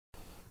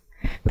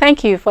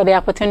Thank you for the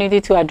opportunity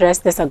to address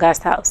this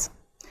august house.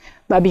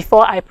 But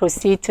before I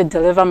proceed to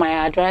deliver my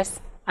address,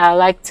 I'd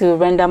like to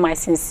render my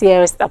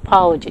sincerest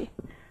apology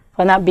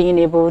for not being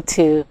able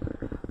to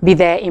be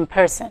there in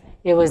person.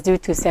 It was due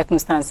to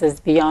circumstances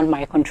beyond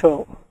my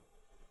control.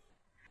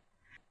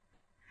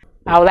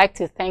 I would like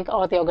to thank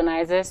all the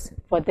organizers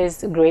for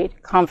this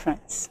great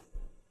conference.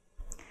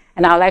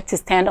 And I would like to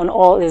stand on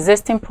all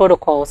existing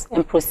protocols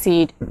and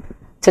proceed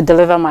to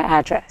deliver my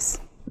address.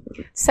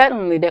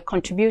 Certainly, the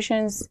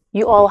contributions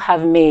you all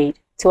have made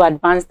to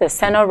advance the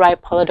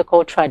center-right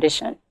political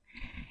tradition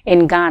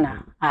in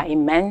Ghana are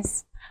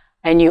immense,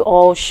 and you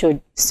all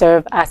should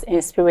serve as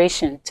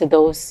inspiration to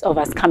those of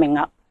us coming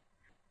up.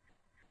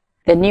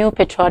 The new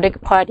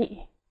Patriotic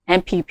Party,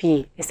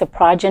 NPP, is a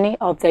progeny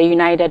of the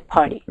United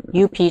Party,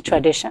 UP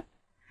tradition,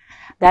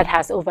 that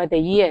has over the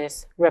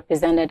years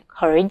represented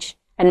courage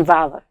and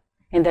valor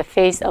in the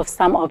face of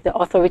some of the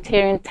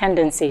authoritarian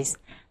tendencies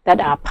that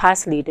our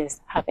past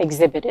leaders have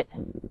exhibited.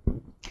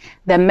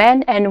 The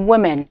men and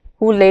women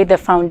who laid the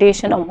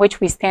foundation on which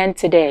we stand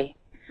today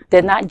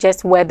did not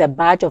just wear the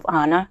badge of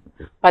honor,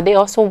 but they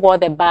also wore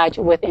the badge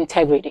with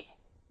integrity.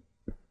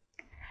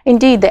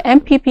 Indeed, the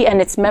NPP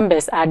and its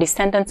members are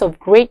descendants of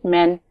great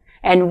men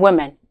and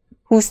women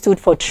who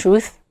stood for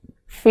truth,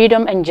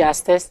 freedom, and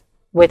justice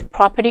with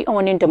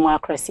property-owning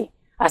democracy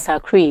as our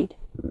creed.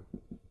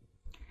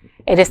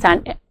 It is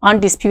an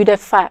undisputed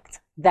fact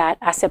that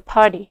as a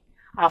party,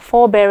 our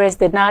forebears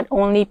did not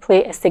only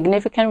play a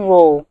significant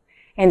role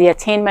in the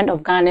attainment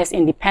of Ghana's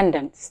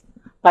independence,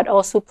 but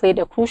also played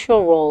a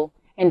crucial role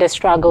in the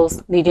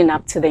struggles leading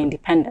up to the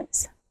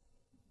independence.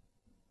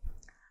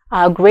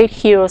 Our great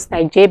heroes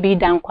like J.B.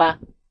 Dankwa,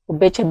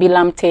 Ubecha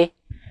Bilamte,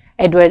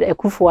 Edward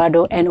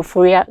Ekufuado, and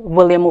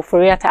William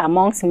Oforiatta,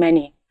 amongst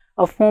many,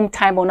 of whom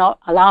time will not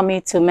allow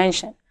me to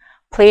mention,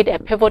 played a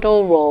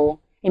pivotal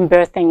role in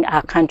birthing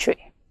our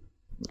country.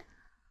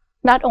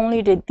 Not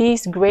only did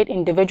these great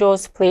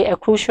individuals play a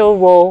crucial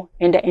role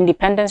in the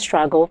independence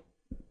struggle,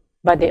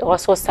 but they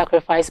also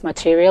sacrificed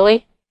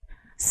materially,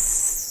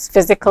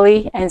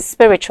 physically, and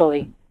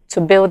spiritually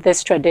to build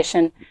this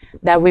tradition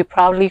that we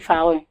proudly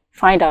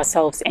find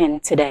ourselves in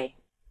today.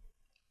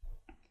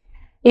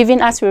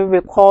 Even as we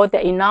recall the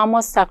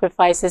enormous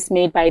sacrifices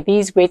made by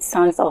these great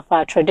sons of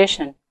our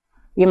tradition,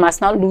 we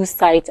must not lose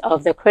sight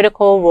of the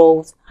critical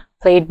roles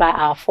played by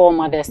our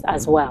foremothers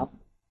as well.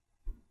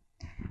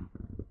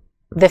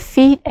 The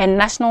feat and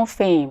national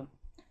fame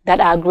that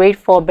our great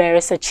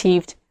forebears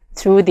achieved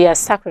through their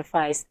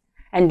sacrifice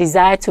and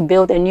desire to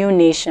build a new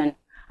nation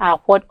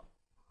are what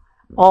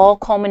all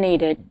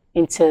culminated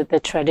into the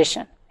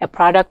tradition, a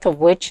product of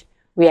which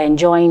we are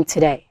enjoying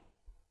today.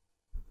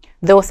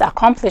 Those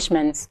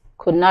accomplishments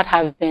could not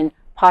have been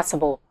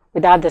possible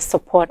without the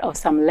support of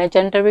some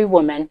legendary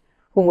women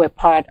who were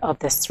part of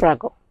the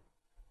struggle.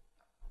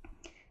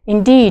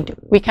 Indeed,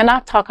 we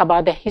cannot talk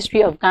about the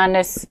history of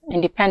Ghana's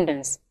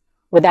independence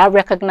without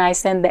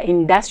recognizing the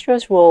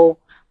industrious role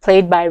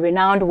played by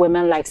renowned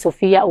women like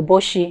Sophia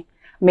Oboshi,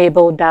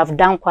 Mabel Dav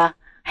Dankwa,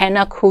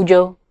 Hannah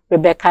Kujo,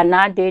 Rebecca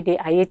Nadede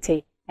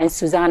Ayete, and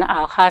Susanna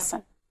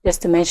Al-Hassan,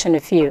 just to mention a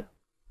few.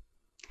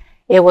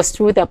 It was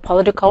through the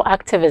political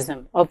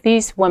activism of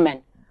these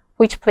women,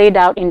 which played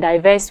out in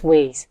diverse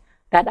ways,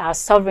 that our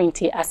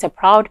sovereignty as a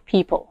proud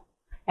people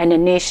and a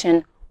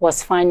nation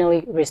was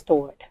finally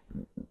restored.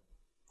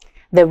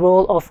 The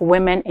role of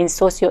women in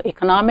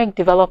socio-economic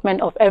development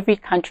of every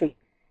country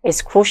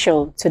is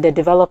crucial to the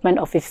development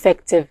of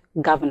effective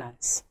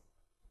governance.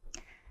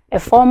 A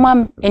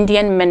former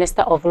Indian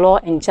Minister of Law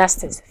and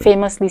Justice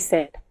famously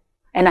said,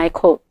 and I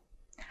quote,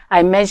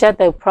 "I measure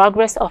the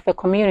progress of a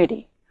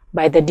community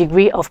by the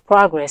degree of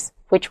progress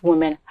which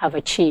women have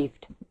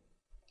achieved."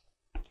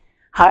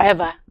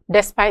 However,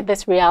 despite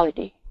this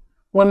reality,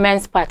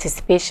 women's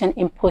participation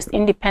in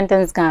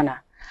post-independence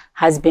Ghana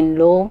has been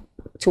low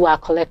to our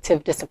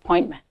collective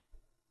disappointment.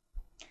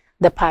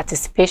 The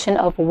participation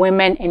of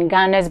women in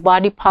Ghana's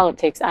body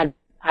politics at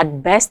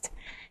best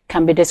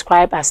can be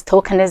described as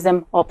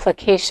tokenism or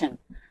placation,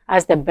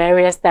 as the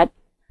barriers that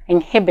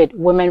inhibit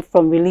women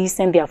from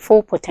releasing their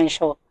full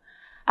potential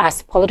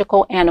as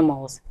political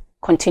animals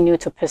continue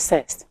to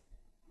persist.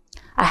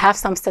 I have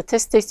some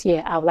statistics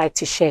here I would like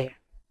to share.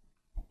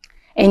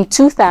 In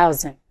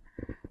 2000,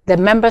 the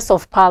members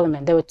of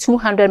parliament, there were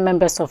 200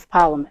 members of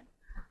parliament.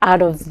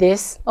 Out of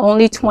this,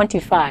 only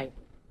 25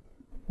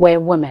 were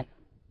women.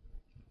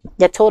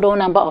 The total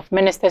number of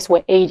ministers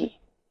were 80.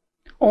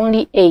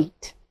 Only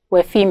 8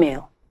 were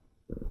female.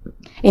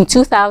 In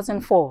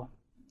 2004,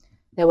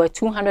 there were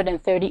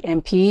 230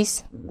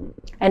 MPs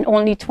and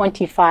only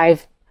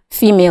 25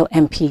 female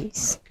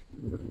MPs.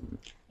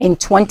 In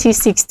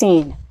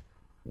 2016,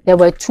 there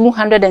were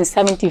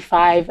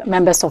 275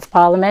 members of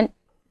parliament.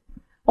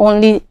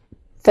 Only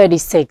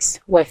 36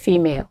 were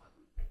female.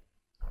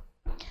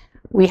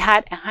 We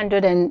had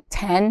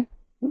 110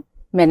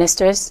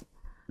 ministers,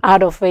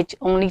 out of which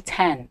only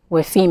 10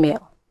 were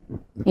female.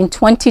 In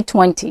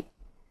 2020,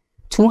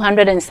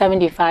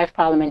 275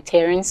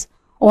 parliamentarians,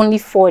 only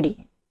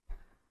 40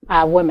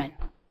 are women,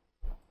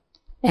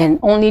 and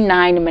only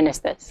 9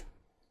 ministers.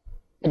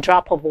 a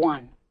drop of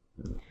one.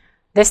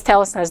 This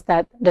tells us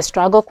that the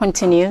struggle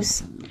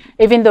continues.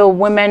 Even though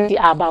women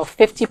are about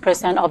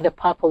 50% of the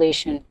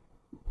population,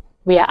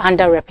 we are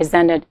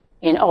underrepresented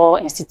in all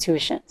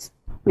institutions.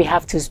 We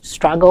have to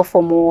struggle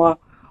for more.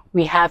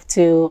 We have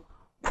to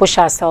push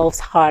ourselves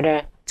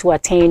harder to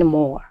attain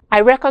more.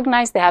 I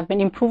recognize there have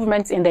been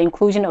improvements in the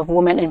inclusion of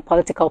women in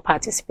political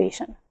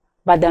participation,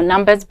 but the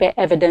numbers bear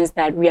evidence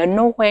that we are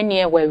nowhere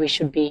near where we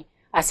should be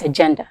as a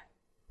gender.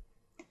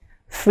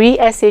 Free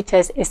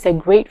SHS is a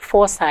great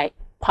foresight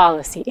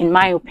policy, in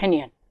my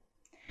opinion.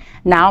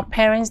 Now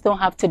parents don't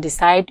have to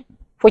decide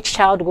which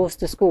child goes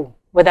to school,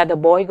 whether the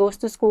boy goes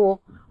to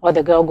school or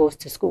the girl goes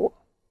to school.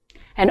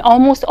 And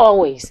almost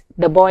always,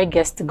 the boy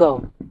gets to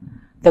go.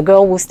 The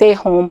girl will stay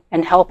home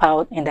and help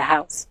out in the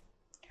house.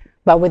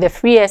 But with the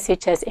free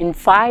SHS, in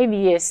 5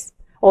 years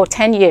or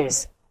 10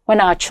 years,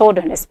 when our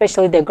children,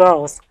 especially the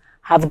girls,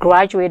 have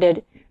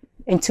graduated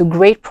into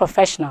great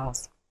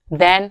professionals,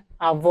 then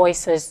our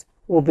voices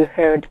will be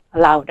heard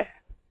louder.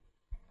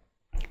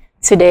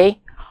 Today,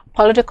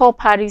 political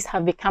parties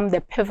have become the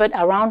pivot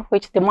around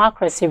which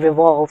democracy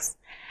revolves,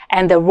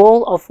 and the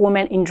role of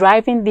women in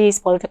driving these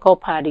political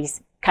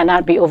parties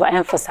cannot be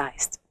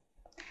overemphasized.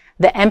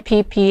 The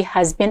MPP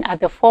has been at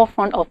the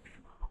forefront of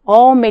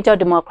all major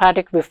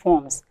democratic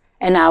reforms,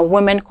 and our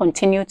women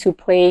continue to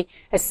play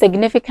a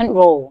significant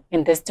role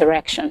in this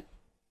direction.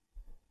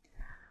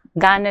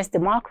 Ghana's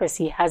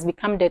democracy has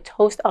become the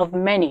toast of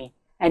many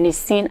and is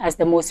seen as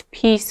the most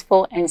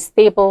peaceful and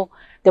stable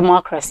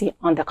democracy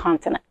on the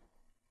continent.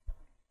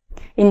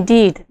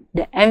 Indeed,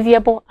 the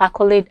enviable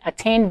accolade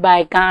attained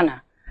by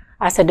Ghana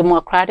as a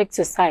democratic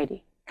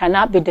society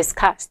cannot be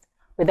discussed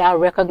without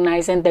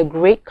recognizing the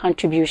great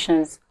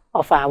contributions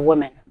of our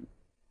women.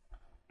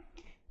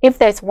 If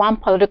there's one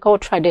political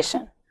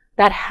tradition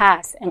that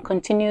has and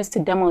continues to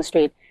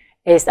demonstrate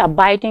its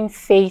abiding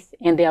faith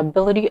in the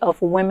ability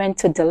of women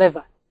to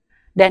deliver,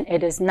 then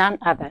it is none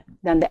other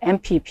than the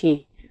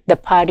MPP, the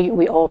party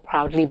we all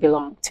proudly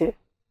belong to.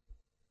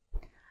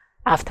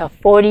 After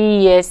 40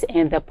 years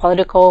in the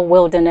political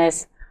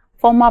wilderness,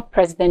 former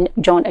President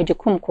John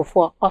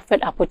Agyapong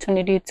offered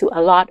opportunity to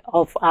a lot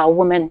of our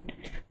women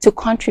to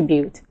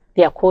contribute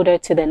their quota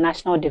to the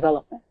national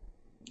development.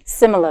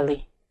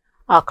 Similarly,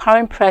 our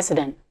current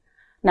president,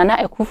 Nana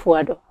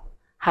Akufo-Addo,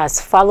 has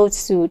followed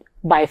suit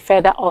by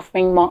further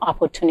offering more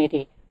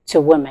opportunity to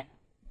women.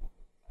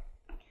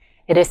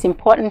 It is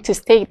important to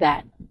state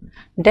that,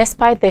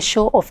 despite the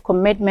show of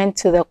commitment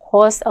to the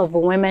cause of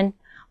women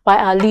by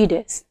our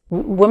leaders,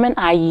 women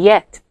are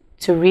yet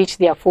to reach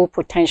their full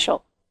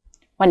potential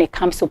when it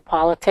comes to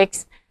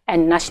politics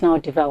and national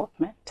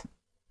development.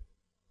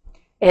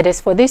 It is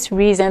for this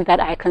reason that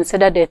I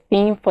consider the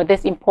theme for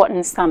this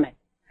important summit,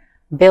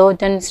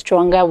 Building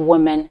Stronger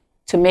Women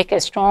to Make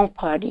a Strong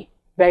Party,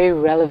 very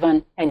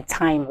relevant and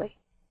timely.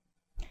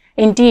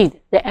 Indeed,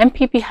 the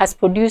MPP has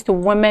produced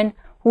women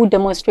who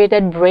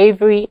demonstrated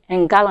bravery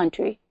and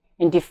gallantry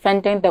in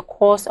defending the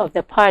cause of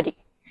the party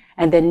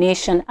and the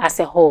nation as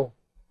a whole.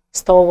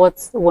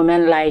 Stalwart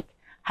women like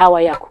Hawa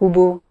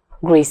Yakubu,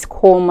 Grace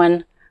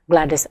Coleman,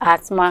 Gladys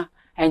Atma,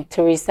 and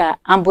Teresa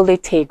Ambule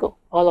Tego,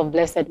 all of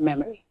blessed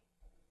memory,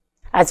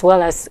 as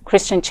well as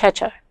Christian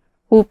Churcher,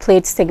 who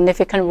played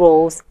significant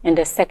roles in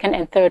the second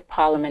and third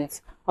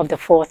parliaments of the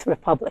Fourth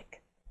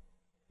Republic.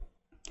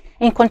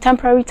 In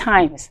contemporary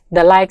times,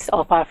 the likes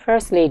of our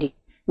First Lady,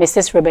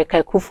 Mrs.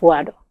 Rebecca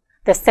Akufo-Addo,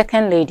 the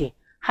Second Lady,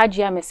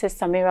 Hajia Mrs.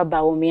 Samira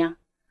Bawumia,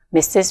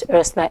 Mrs.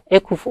 Ursula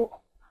Ekufo,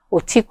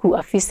 Otiku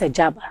Afisa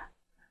Jaba,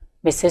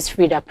 Mrs.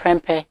 Frida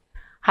Prempe,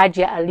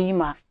 Hajia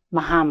Alima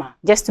Mahama,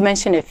 just to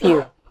mention a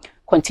few,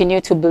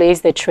 continue to blaze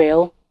the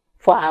trail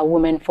for our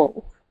women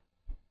folk.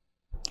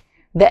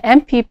 The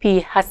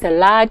MPP has a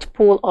large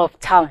pool of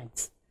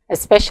talents,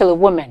 especially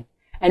women,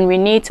 and we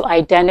need to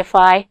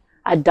identify,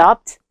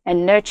 adopt,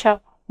 and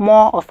nurture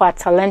more of our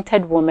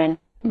talented women,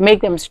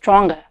 make them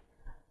stronger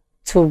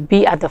to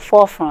be at the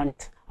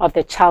forefront of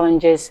the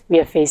challenges we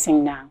are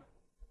facing now.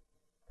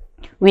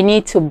 We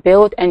need to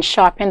build and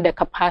sharpen the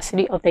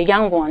capacity of the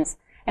young ones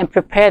and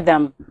prepare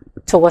them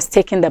towards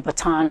taking the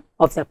baton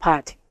of the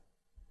party.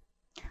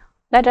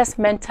 Let us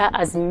mentor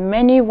as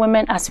many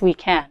women as we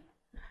can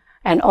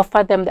and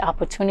offer them the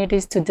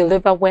opportunities to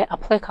deliver where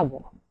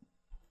applicable.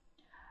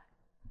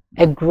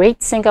 A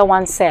great singer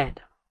once said,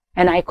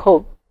 and I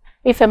quote,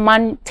 "If a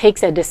man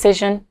takes a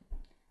decision,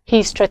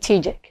 he's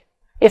strategic.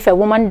 If a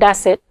woman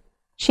does it,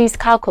 she's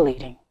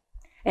calculating.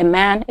 A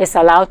man is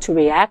allowed to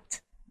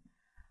react.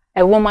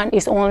 A woman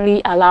is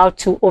only allowed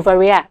to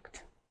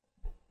overreact."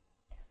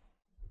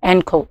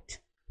 End quote.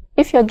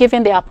 If you're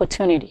given the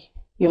opportunity,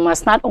 you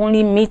must not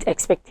only meet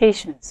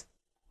expectations,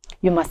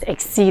 you must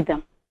exceed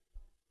them.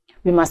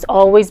 We must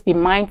always be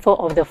mindful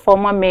of the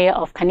former mayor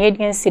of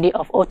Canadian city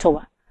of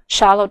Ottawa,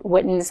 Charlotte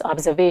Whitton's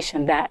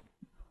observation that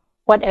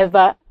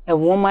whatever a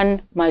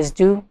woman must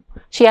do,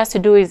 she has to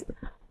do it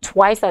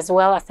twice as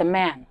well as a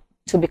man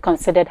to be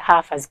considered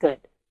half as good.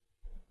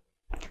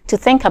 To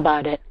think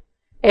about it,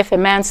 if a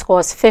man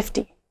scores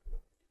 50,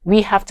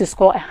 we have to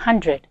score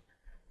 100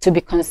 to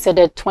be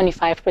considered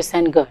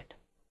 25% good.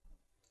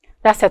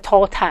 That's a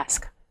tall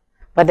task.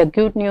 But the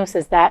good news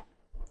is that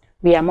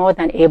we are more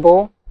than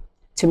able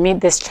to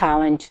meet this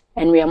challenge,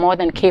 and we are more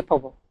than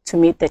capable to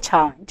meet the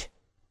challenge.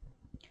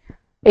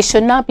 It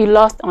should not be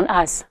lost on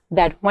us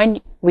that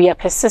when we are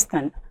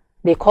persistent,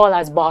 they call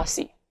us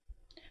bossy.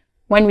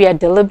 When we are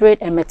deliberate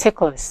and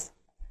meticulous,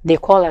 they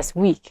call us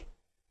weak.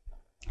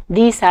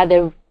 These are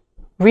the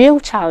real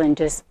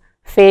challenges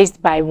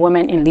faced by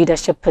women in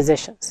leadership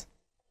positions.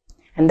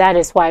 And that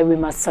is why we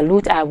must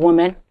salute our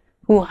women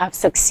who have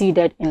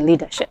succeeded in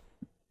leadership.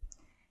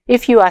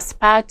 If you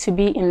aspire to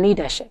be in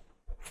leadership,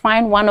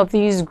 find one of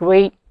these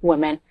great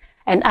women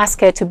and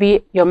ask her to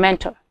be your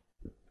mentor.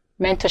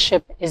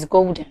 Mentorship is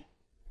golden.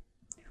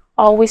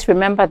 Always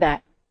remember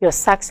that your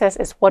success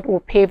is what will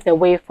pave the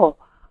way for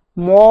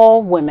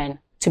more women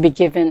to be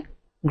given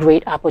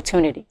great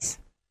opportunities.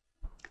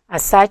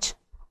 As such,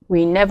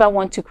 we never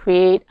want to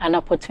create an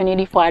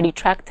opportunity for our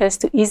detractors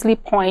to easily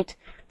point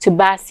to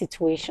bad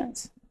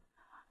situations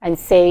and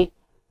say,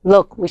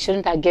 look, we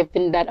shouldn't have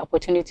given that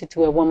opportunity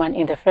to a woman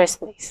in the first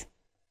place.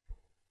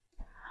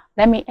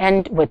 Let me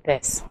end with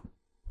this.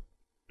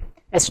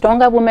 A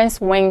stronger women's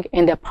wing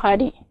in the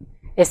party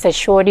is a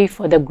surety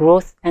for the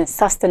growth and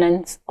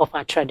sustenance of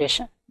our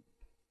tradition.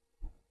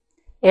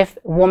 If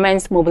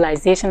women's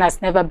mobilization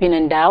has never been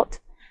in doubt,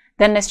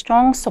 then a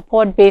strong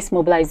support-based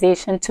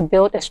mobilization to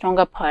build a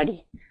stronger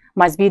party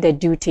must be the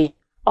duty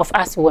of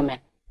us women.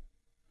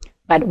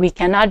 But we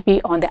cannot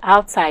be on the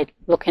outside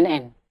looking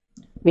in.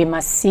 We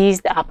must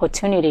seize the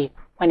opportunity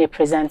when it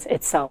presents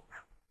itself.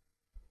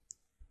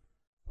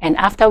 And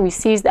after we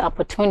seize the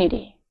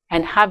opportunity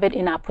and have it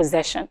in our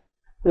possession,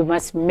 we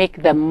must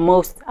make the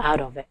most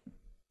out of it.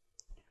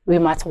 We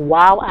must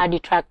wow our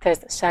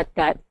detractors such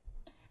that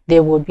they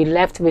will be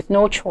left with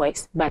no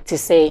choice but to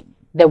say,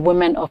 the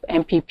women of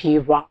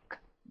MPP rock.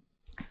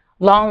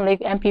 Long live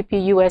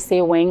MPP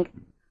USA wing,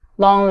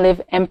 long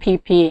live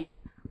MPP,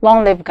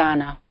 long live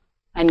Ghana,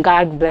 and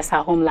God bless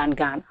our homeland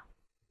Ghana.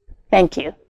 Thank you.